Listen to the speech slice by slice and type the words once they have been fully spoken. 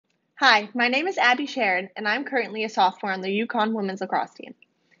Hi, my name is Abby Sharon, and I'm currently a sophomore on the Yukon women's lacrosse team.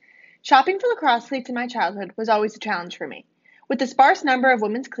 Shopping for lacrosse cleats in my childhood was always a challenge for me. With the sparse number of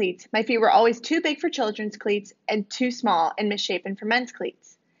women's cleats, my feet were always too big for children's cleats and too small and misshapen for men's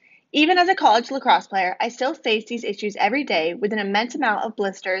cleats. Even as a college lacrosse player, I still face these issues every day with an immense amount of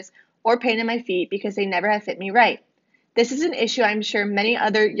blisters or pain in my feet because they never have fit me right. This is an issue I'm sure many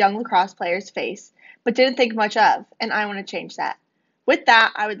other young lacrosse players face, but didn't think much of, and I want to change that. With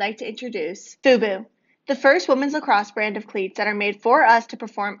that, I would like to introduce F.U.B.U, the first women's lacrosse brand of cleats that are made for us to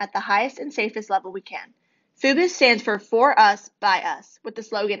perform at the highest and safest level we can. F.U.B.U stands for Us, By Us, with the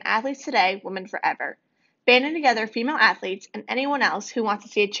slogan Athletes Today, Women Forever, banding together female athletes and anyone else who wants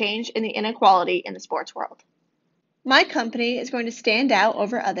to see a change in the inequality in the sports world. My company is going to stand out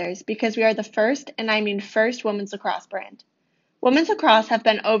over others because we are the first, and I mean first, women's lacrosse brand. Women's lacrosse have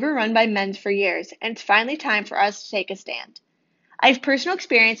been overrun by men's for years, and it's finally time for us to take a stand. I have personal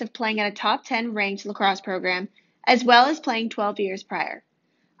experience of playing in a top 10 ranked lacrosse program, as well as playing 12 years prior.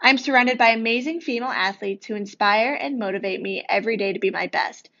 I'm surrounded by amazing female athletes who inspire and motivate me every day to be my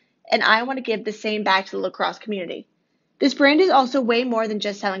best, and I want to give the same back to the lacrosse community. This brand is also way more than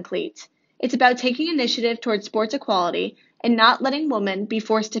just selling cleats. It's about taking initiative towards sports equality and not letting women be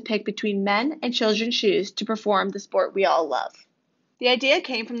forced to pick between men and children's shoes to perform the sport we all love. The idea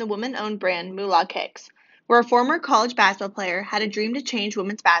came from the woman-owned brand Moolah Kicks, where a former college basketball player had a dream to change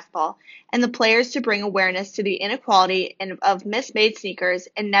women's basketball and the players to bring awareness to the inequality of mismade sneakers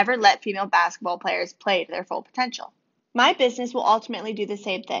and never let female basketball players play to their full potential. My business will ultimately do the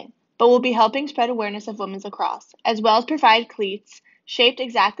same thing, but will be helping spread awareness of women's lacrosse, as well as provide cleats shaped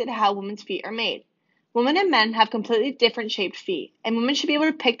exactly to how women's feet are made. Women and men have completely different shaped feet, and women should be able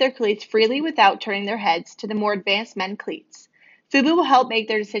to pick their cleats freely without turning their heads to the more advanced men cleats. F.U.B.U will help make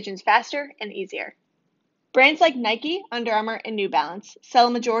their decisions faster and easier. Brands like Nike, Under Armour, and New Balance sell a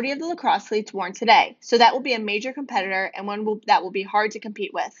majority of the lacrosse cleats worn today, so that will be a major competitor and that will be hard to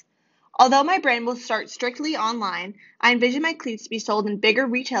compete with. Although my brand will start strictly online, I envision my cleats to be sold in bigger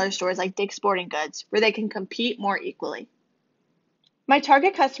retailer stores like Dick's Sporting Goods, where they can compete more equally. My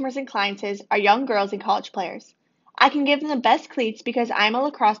target customers and clients are young girls and college players. I can give them the best cleats because I'm a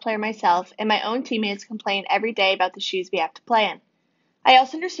lacrosse player myself and my own teammates complain every day about the shoes we have to play in. I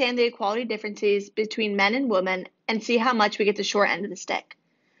also understand the equality differences between men and women and see how much we get the short end of the stick.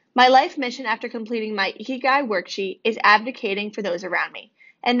 My life mission after completing my Ikigai worksheet is advocating for those around me,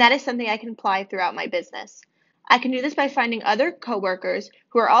 and that is something I can apply throughout my business. I can do this by finding other coworkers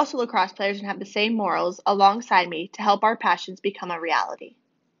who are also lacrosse players and have the same morals alongside me to help our passions become a reality.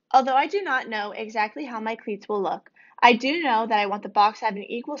 Although I do not know exactly how my cleats will look, I do know that I want the box to have an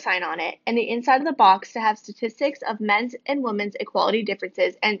equal sign on it and the inside of the box to have statistics of men's and women's equality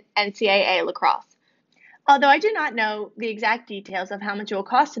differences and NCAA lacrosse. Although I do not know the exact details of how much it will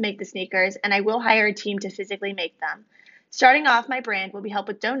cost to make the sneakers, and I will hire a team to physically make them, starting off my brand will be help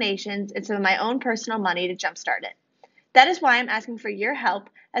with donations and some of my own personal money to jumpstart it. That is why I'm asking for your help,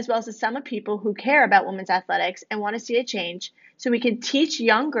 as well as the sum of people who care about women's athletics and want to see a change, so we can teach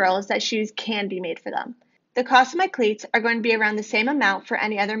young girls that shoes can be made for them. The cost of my cleats are going to be around the same amount for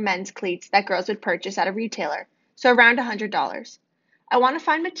any other men's cleats that girls would purchase at a retailer, so around $100. I want to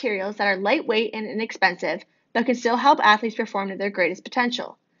find materials that are lightweight and inexpensive, but can still help athletes perform to their greatest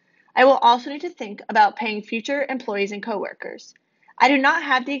potential. I will also need to think about paying future employees and coworkers. I do not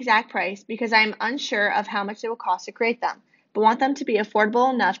have the exact price because I am unsure of how much it will cost to create them, but want them to be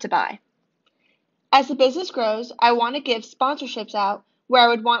affordable enough to buy. As the business grows, I want to give sponsorships out where I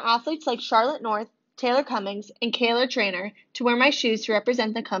would want athletes like Charlotte North, Taylor Cummings, and Kayla Trainer to wear my shoes to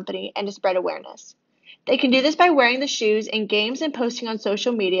represent the company and to spread awareness. They can do this by wearing the shoes in games and posting on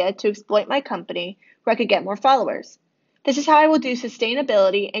social media to exploit my company where I could get more followers. This is how I will do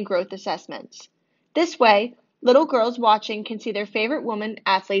sustainability and growth assessments. This way, little girls watching can see their favorite women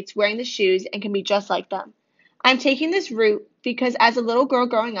athletes wearing the shoes and can be just like them. I'm taking this route because as a little girl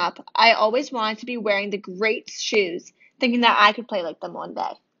growing up, I always wanted to be wearing the great shoes, thinking that I could play like them one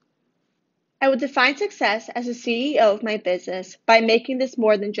day. I will define success as a CEO of my business by making this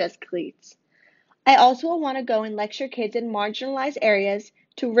more than just cleats. I also want to go and lecture kids in marginalized areas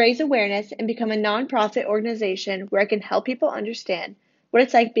to raise awareness and become a nonprofit organization where I can help people understand what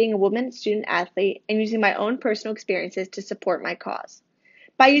it's like being a woman student athlete and using my own personal experiences to support my cause.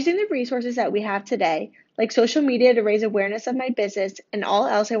 By using the resources that we have today, like social media to raise awareness of my business and all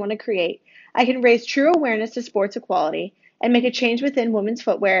else I want to create, I can raise true awareness to sports equality and make a change within women's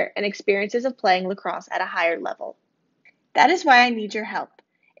footwear and experiences of playing lacrosse at a higher level. That is why I need your help.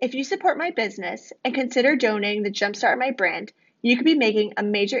 If you support my business and consider donating to jumpstart my brand, you could be making a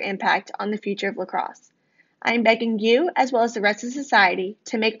major impact on the future of lacrosse. I am begging you, as well as the rest of society,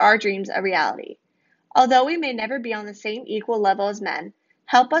 to make our dreams a reality. Although we may never be on the same equal level as men,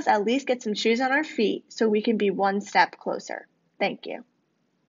 help us at least get some shoes on our feet so we can be one step closer. Thank you.